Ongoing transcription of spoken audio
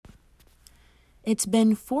It's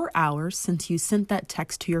been 4 hours since you sent that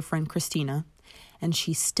text to your friend Christina, and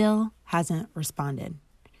she still hasn't responded.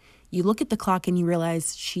 You look at the clock and you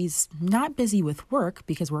realize she's not busy with work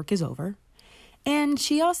because work is over. And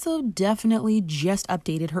she also definitely just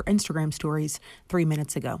updated her Instagram stories 3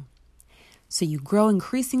 minutes ago. So you grow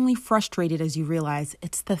increasingly frustrated as you realize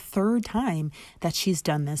it's the third time that she's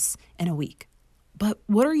done this in a week. But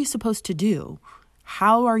what are you supposed to do?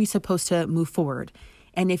 How are you supposed to move forward?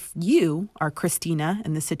 And if you are Christina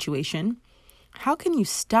in this situation, how can you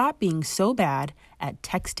stop being so bad at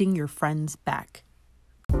texting your friends back?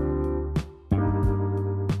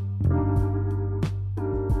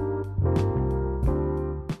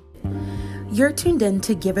 You're tuned in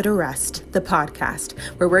to Give It a Rest, the podcast,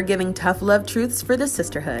 where we're giving tough love truths for the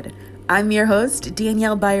sisterhood. I'm your host,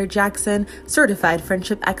 Danielle Byer-Jackson, certified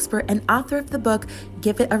friendship expert and author of the book,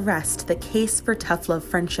 Give It a Rest, The Case for Tough Love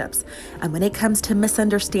Friendships. And when it comes to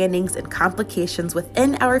misunderstandings and complications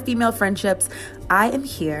within our female friendships, I am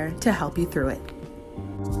here to help you through it.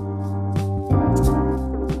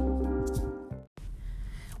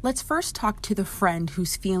 Let's first talk to the friend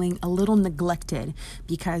who's feeling a little neglected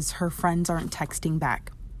because her friends aren't texting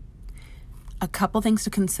back. A couple things to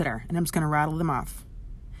consider, and I'm just going to rattle them off.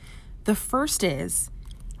 The first is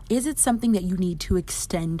it something that you need to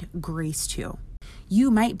extend grace to? You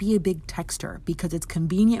might be a big texter because it's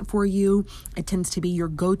convenient for you. It tends to be your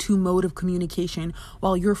go-to mode of communication,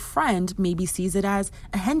 while your friend maybe sees it as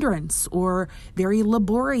a hindrance or very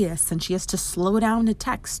laborious and she has to slow down to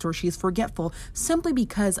text or she's forgetful simply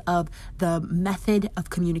because of the method of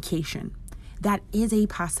communication. That is a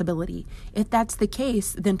possibility. If that's the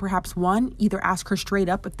case, then perhaps one, either ask her straight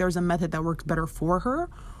up if there's a method that works better for her.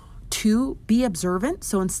 2, be observant.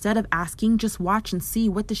 So instead of asking, just watch and see,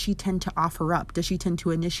 what does she tend to offer up? Does she tend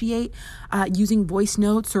to initiate using voice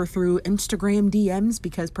notes or through Instagram DMs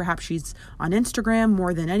because perhaps she's on Instagram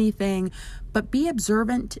more than anything? But be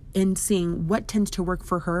observant in seeing what tends to work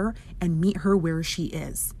for her and meet her where she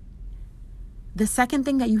is. The second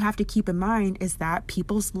thing that you have to keep in mind is that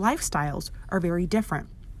people's lifestyles are very different.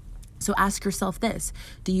 So ask yourself this: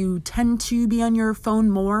 do you tend to be on your phone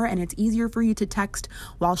more and it's easier for you to text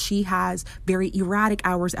while she has very erratic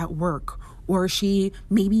hours at work? Or she,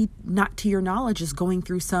 maybe not to your knowledge, is going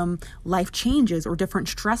through some life changes or different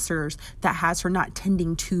stressors that has her not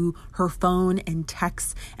tending to her phone and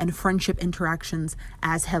texts and friendship interactions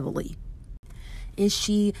as heavily? Is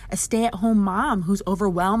she a stay-at-home mom who's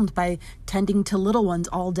overwhelmed by tending to little ones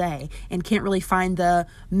all day and can't really find the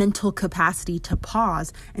mental capacity to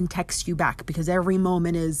pause and text you back because every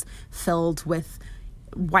moment is filled with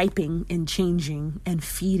wiping and changing and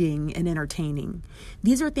feeding and entertaining?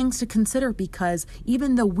 These are things to consider because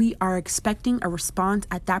even though we are expecting a response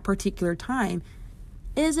at that particular time,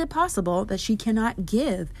 is it possible that she cannot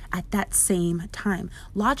give at that same time?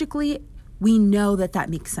 Logically, we know that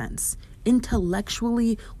makes sense.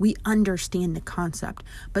 Intellectually, we understand the concept,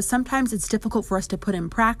 but sometimes it's difficult for us to put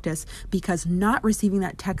in practice because not receiving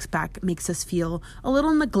that text back makes us feel a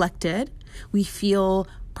little neglected. We feel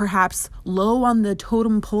perhaps low on the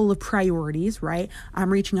totem pole of priorities, right?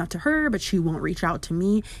 I'm reaching out to her, but she won't reach out to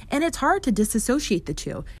me. And it's hard to disassociate the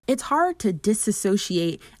two. It's hard to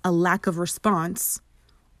disassociate a lack of response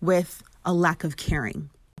with a lack of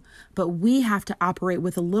caring. But we have to operate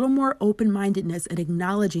with a little more open-mindedness and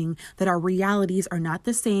acknowledging that our realities are not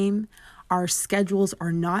the same, our schedules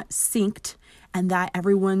are not synced, and that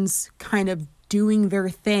everyone's kind of doing their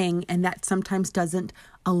thing, and that sometimes doesn't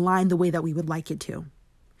align the way that we would like it to.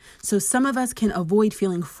 So some of us can avoid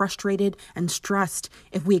feeling frustrated and stressed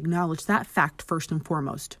if we acknowledge that fact first and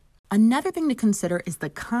foremost. Another thing to consider is the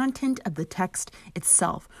content of the text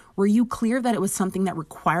itself. Were you clear that it was something that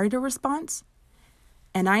required a response?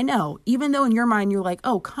 And I know, even though in your mind you're like,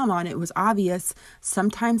 oh, come on, it was obvious,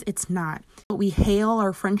 sometimes it's not. What we hail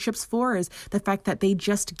our friendships for is the fact that they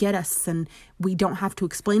just get us and we don't have to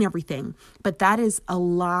explain everything. But that is a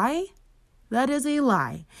lie. That is a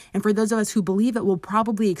lie. And for those of us who believe it, we'll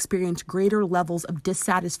probably experience greater levels of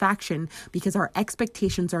dissatisfaction because our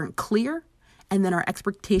expectations aren't clear, and then our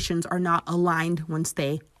expectations are not aligned once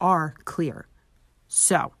they are clear.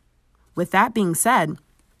 So, with that being said,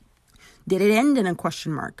 did it end in a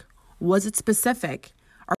question mark? Was it specific?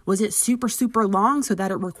 Or was it super, super long so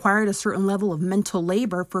that it required a certain level of mental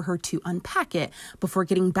labor for her to unpack it before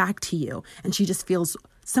getting back to you? And she just feels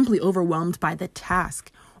simply overwhelmed by the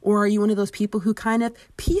task. Or are you one of those people who kind of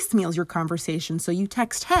piecemeals your conversation? So you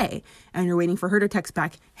text, hey, and you're waiting for her to text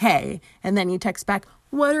back, hey, and then you text back,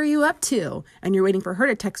 what are you up to? And you're waiting for her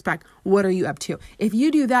to text back, what are you up to? If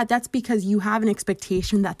you do that, that's because you have an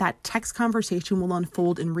expectation that that text conversation will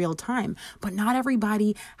unfold in real time. But not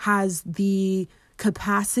everybody has the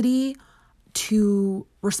capacity to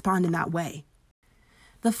respond in that way.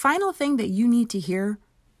 The final thing that you need to hear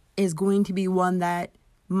is going to be one that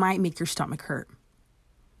might make your stomach hurt.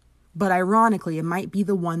 But ironically, it might be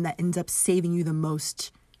the one that ends up saving you the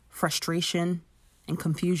most frustration and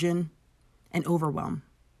confusion and overwhelm.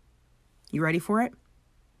 You ready for it?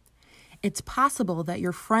 It's possible that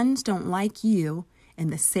your friends don't like you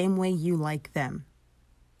in the same way you like them.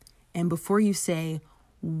 And before you say,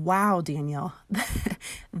 wow, Danielle,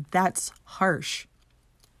 that's harsh,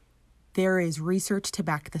 there is research to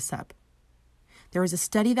back this up. There was a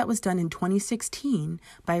study that was done in 2016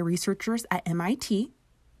 by researchers at MIT.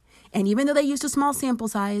 And even though they used a small sample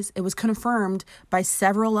size, it was confirmed by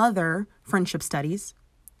several other friendship studies,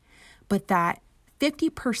 but that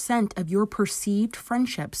 50% of your perceived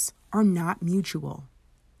friendships are not mutual.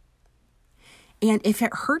 And if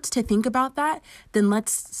it hurts to think about that, then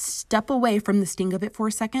let's step away from the sting of it for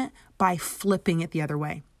a second by flipping it the other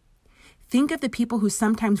way. Think of the people who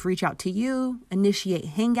sometimes reach out to you,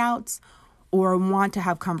 initiate hangouts, or want to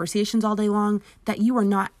have conversations all day long that you are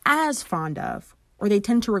not as fond of, or they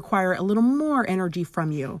tend to require a little more energy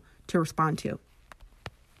from you to respond to.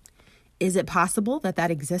 Is it possible that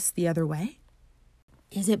that exists the other way?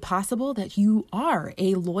 Is it possible that you are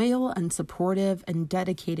a loyal and supportive and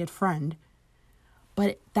dedicated friend,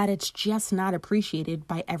 but that it's just not appreciated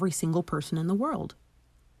by every single person in the world?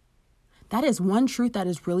 That is one truth that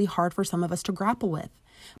is really hard for some of us to grapple with.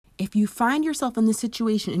 If you find yourself in this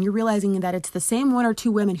situation and you're realizing that it's the same one or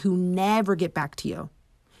two women who never get back to you,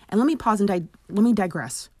 and let me pause and let me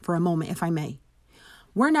digress for a moment, if I may.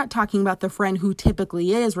 We're not talking about the friend who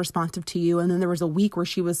typically is responsive to you, and then there was a week where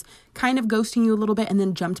she was kind of ghosting you a little bit and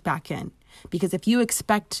then jumped back in. Because if you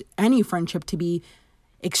expect any friendship to be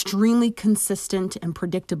extremely consistent and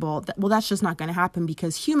predictable, that's just not going to happen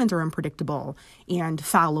because humans are unpredictable and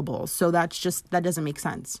fallible. So that doesn't make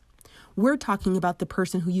sense. We're talking about the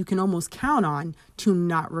person who you can almost count on to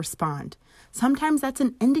not respond. Sometimes that's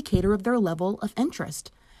an indicator of their level of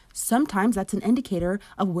interest. Sometimes that's an indicator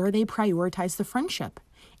of where they prioritize the friendship.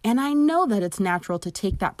 And I know that it's natural to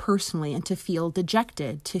take that personally and to feel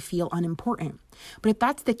dejected, to feel unimportant. But if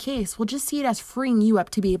that's the case, we'll just see it as freeing you up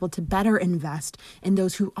to be able to better invest in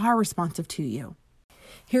those who are responsive to you.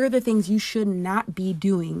 Here are the things you should not be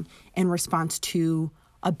doing in response to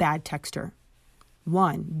a bad texter.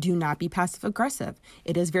 1, do not be passive aggressive.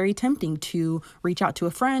 It is very tempting to reach out to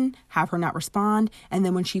a friend, have her not respond, and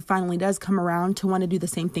then when she finally does come around to want to do the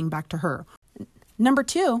same thing back to her. Number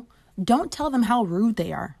 2, don't tell them how rude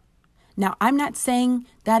they are. Now, I'm not saying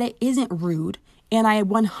that it isn't rude, and I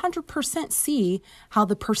 100% see how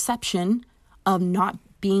the perception of not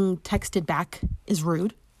being texted back is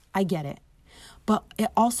rude. I get it. But it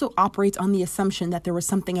also operates on the assumption that there was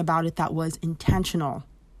something about it that was intentional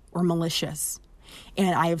or malicious.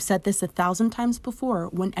 And I have said this 1,000 times before,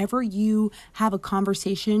 whenever you have a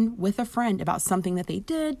conversation with a friend about something that they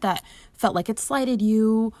did that felt like it slighted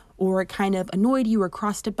you or it kind of annoyed you or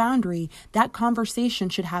crossed a boundary, that conversation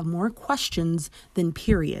should have more questions than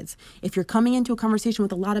periods. If you're coming into a conversation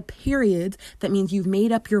with a lot of periods, that means you've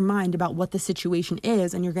made up your mind about what the situation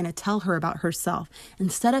is and you're going to tell her about herself.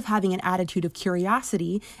 Instead of having an attitude of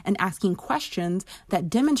curiosity and asking questions that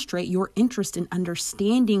demonstrate your interest in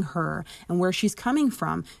understanding her and where she's coming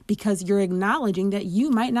from, because you're acknowledging that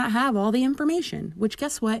you might not have all the information, which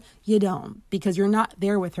guess what? You don't, because you're not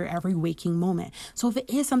there with her every waking moment. So if it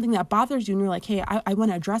is something that bothers you and you're like, hey, I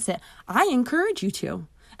want to address it, I encourage you to,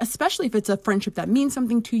 especially if it's a friendship that means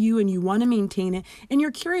something to you and you want to maintain it and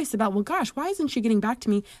you're curious about, well, gosh, why isn't she getting back to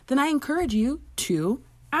me? Then I encourage you to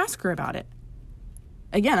ask her about it.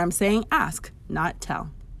 Again, I'm saying ask, not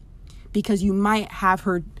tell, because you might have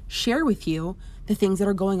her share with you the things that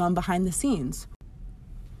are going on behind the scenes.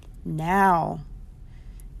 Now,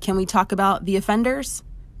 can we talk about the offenders?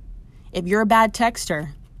 If you're a bad texter,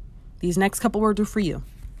 these next couple words are for you.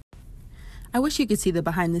 I wish you could see the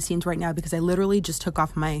behind the scenes right now because I literally just took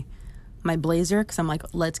off my blazer because I'm like,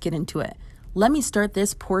 let's get into it. Let me start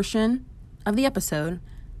this portion of the episode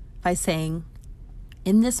by saying,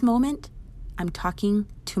 in this moment, I'm talking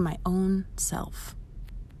to my own self.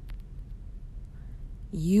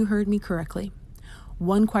 You heard me correctly.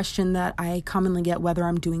 One question that I commonly get, whether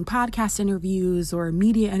I'm doing podcast interviews or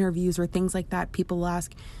media interviews or things like that, people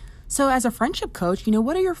ask, so as a friendship coach,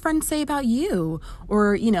 what do your friends say about you?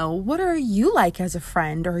 Or, what are you like as a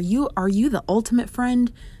friend? Or are you the ultimate friend?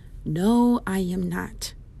 No, I am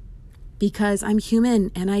not. because I'm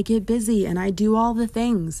human and I get busy and I do all the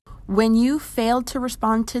things. When you fail to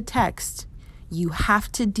respond to text, you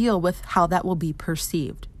have to deal with how that will be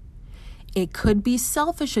perceived. It could be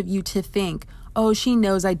selfish of you to think, oh, she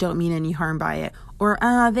knows I don't mean any harm by it, or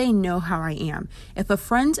they know how I am. If a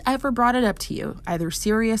friend's ever brought it up to you, either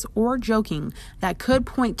serious or joking, that could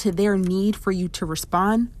point to their need for you to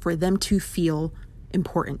respond, for them to feel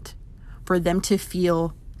important, for them to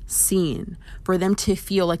feel seen, for them to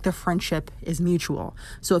feel like the friendship is mutual.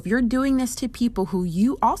 So if you're doing this to people who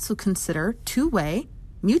you also consider two-way,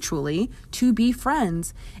 mutually, to be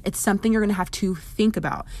friends, it's something you're going to have to think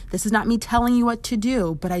about. This is not me telling you what to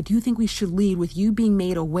do, but I do think we should lead with you being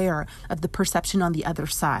made aware of the perception on the other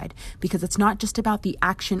side, because it's not just about the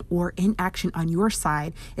action or inaction on your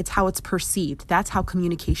side, it's how it's perceived. That's how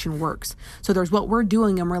communication works. So there's what we're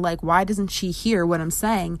doing and we're like, why doesn't she hear what I'm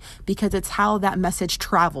saying? Because it's how that message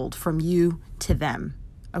traveled from you to them.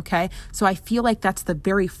 Okay? So I feel like that's the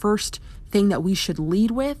very first thing that we should lead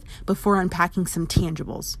with before unpacking some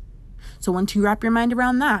tangibles. So once you wrap your mind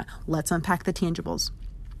around that, let's unpack the tangibles.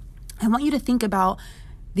 I want you to think about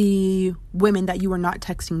the women that you are not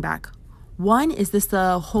texting back. One, is this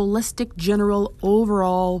a holistic, general,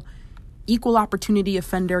 overall, equal opportunity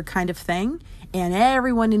offender kind of thing? And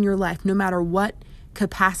everyone in your life, no matter what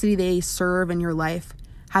capacity they serve in your life,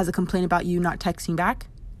 has a complaint about you not texting back?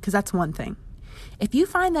 Because that's one thing. If you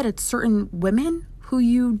find that it's certain women who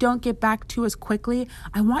you don't get back to as quickly,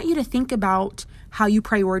 I want you to think about how you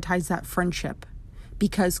prioritize that friendship,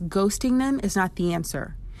 because ghosting them is not the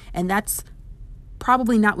answer. And that's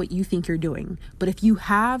probably not what you think you're doing. But if you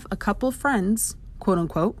have a couple friends, quote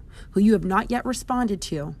unquote, who you have not yet responded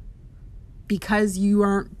to because you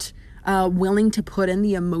aren't willing to put in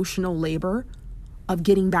the emotional labor of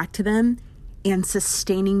getting back to them and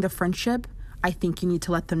sustaining the friendship, I think you need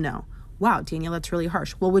to let them know. Wow, Danielle, that's really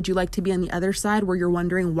harsh. Well, would you like to be on the other side where you're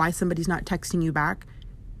wondering why somebody's not texting you back?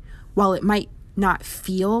 While it might not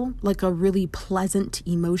feel like a really pleasant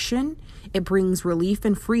emotion, it brings relief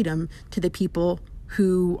and freedom to the people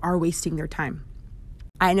who are wasting their time.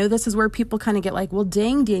 I know this is where people kind of get like, well,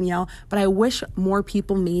 dang, Danielle, but I wish more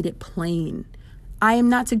people made it plain. I am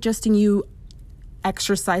not suggesting you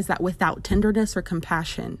exercise that without tenderness or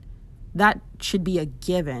compassion. That should be a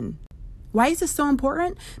given. Why is this so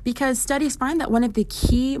important? Because studies find that one of the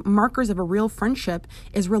key markers of a real friendship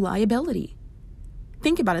is reliability.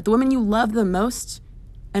 Think about it. The women you love the most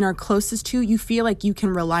and are closest to, you feel like you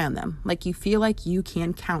can rely on them. Like you feel like you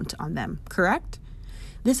can count on them, correct?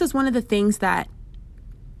 This is one of the things that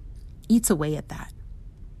eats away at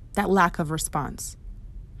that lack of response.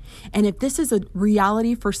 And if this is a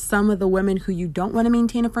reality for some of the women who you don't want to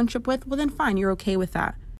maintain a friendship with, well then fine, you're okay with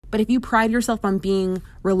that. But if you pride yourself on being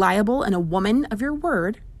reliable and a woman of your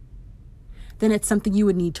word, then it's something you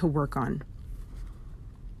would need to work on.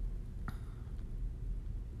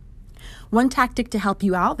 One tactic to help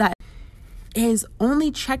you out that is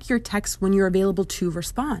only check your text when you're available to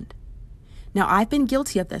respond. Now, I've been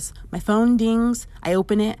guilty of this. My phone dings, I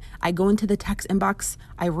open it, I go into the text inbox,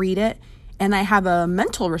 I read it, and I have a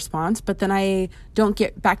mental response, but then I don't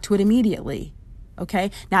get back to it immediately.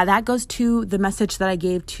 Okay, now that goes to the message that I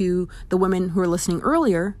gave to the women who were listening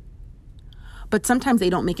earlier, but sometimes they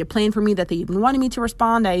don't make it plain for me that they even wanted me to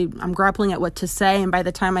respond. I'm grappling at what to say, and by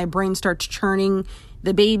the time my brain starts churning,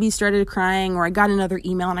 the baby started crying, or I got another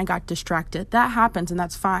email and I got distracted. That happens, and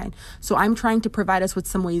that's fine. So I'm trying to provide us with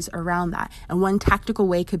some ways around that. And one tactical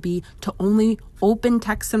way could be to only open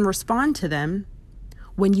texts and respond to them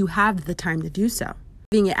when you have the time to do so.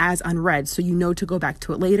 Leaving it as unread so you know to go back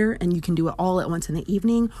to it later, and you can do it all at once in the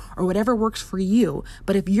evening or whatever works for you.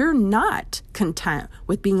 But if you're not content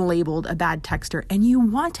with being labeled a bad texter and you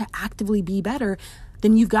want to actively be better,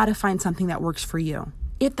 then you've got to find something that works for you,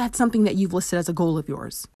 if that's something that you've listed as a goal of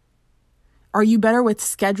yours. Are you better with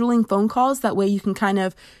scheduling phone calls? That way you can kind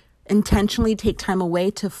of intentionally take time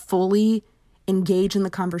away to fully engage in the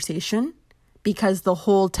conversation because the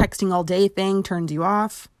whole texting all day thing turns you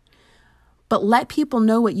off. But let people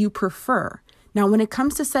know what you prefer. Now, when it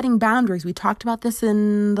comes to setting boundaries, we talked about this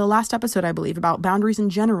in the last episode, I believe, about boundaries in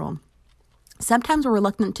general. Sometimes we're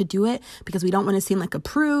reluctant to do it because we don't want to seem like a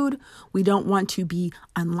prude. We don't want to be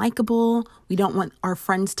unlikable. We don't want our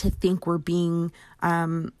friends to think we're being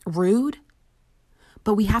rude.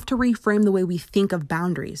 But we have to reframe the way we think of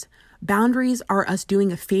boundaries. Boundaries are us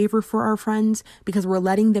doing a favor for our friends because we're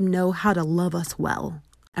letting them know how to love us well.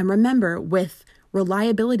 And remember, with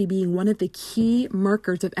reliability being one of the key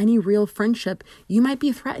markers of any real friendship, you might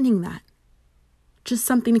be threatening that. Just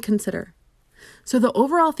something to consider. So the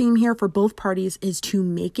overall theme here for both parties is to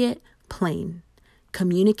make it plain.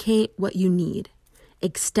 Communicate what you need.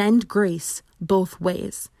 Extend grace both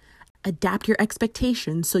ways. Adapt your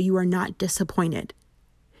expectations so you are not disappointed.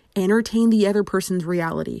 Entertain the other person's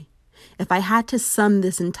reality. If I had to sum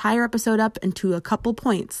this entire episode up into a couple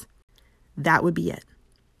points, that would be it.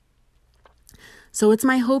 So it's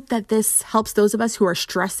my hope that this helps those of us who are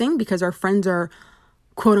stressing because our friends are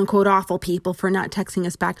quote unquote awful people for not texting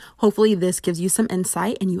us back. Hopefully this gives you some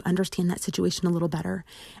insight and you understand that situation a little better.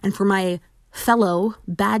 And for my fellow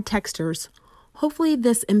bad texters, hopefully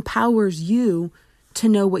this empowers you to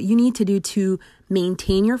know what you need to do to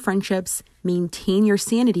maintain your friendships, maintain your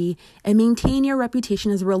sanity, and maintain your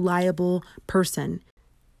reputation as a reliable person.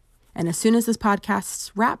 And as soon as this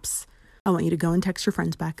podcast wraps, I want you to go and text your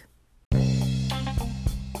friends back.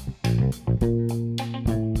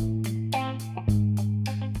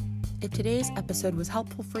 If today's episode was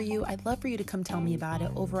helpful for you, I'd love for you to come tell me about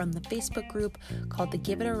it over on the Facebook group called the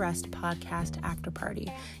Give It a Rest Podcast After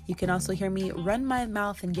Party. You can also hear me run my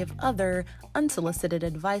mouth and give other unsolicited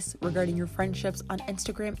advice regarding your friendships on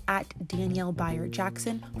Instagram at Danielle Byer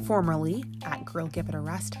Jackson, formerly at Girl Give It a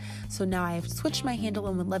Rest. So now I have switched my handle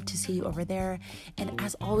and would love to see you over there. And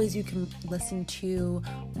as always, you can listen to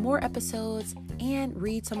more episodes and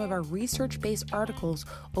read some of our research-based articles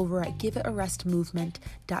over at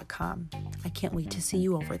giveitaRestmovement.com. I can't wait to see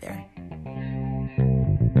you over there.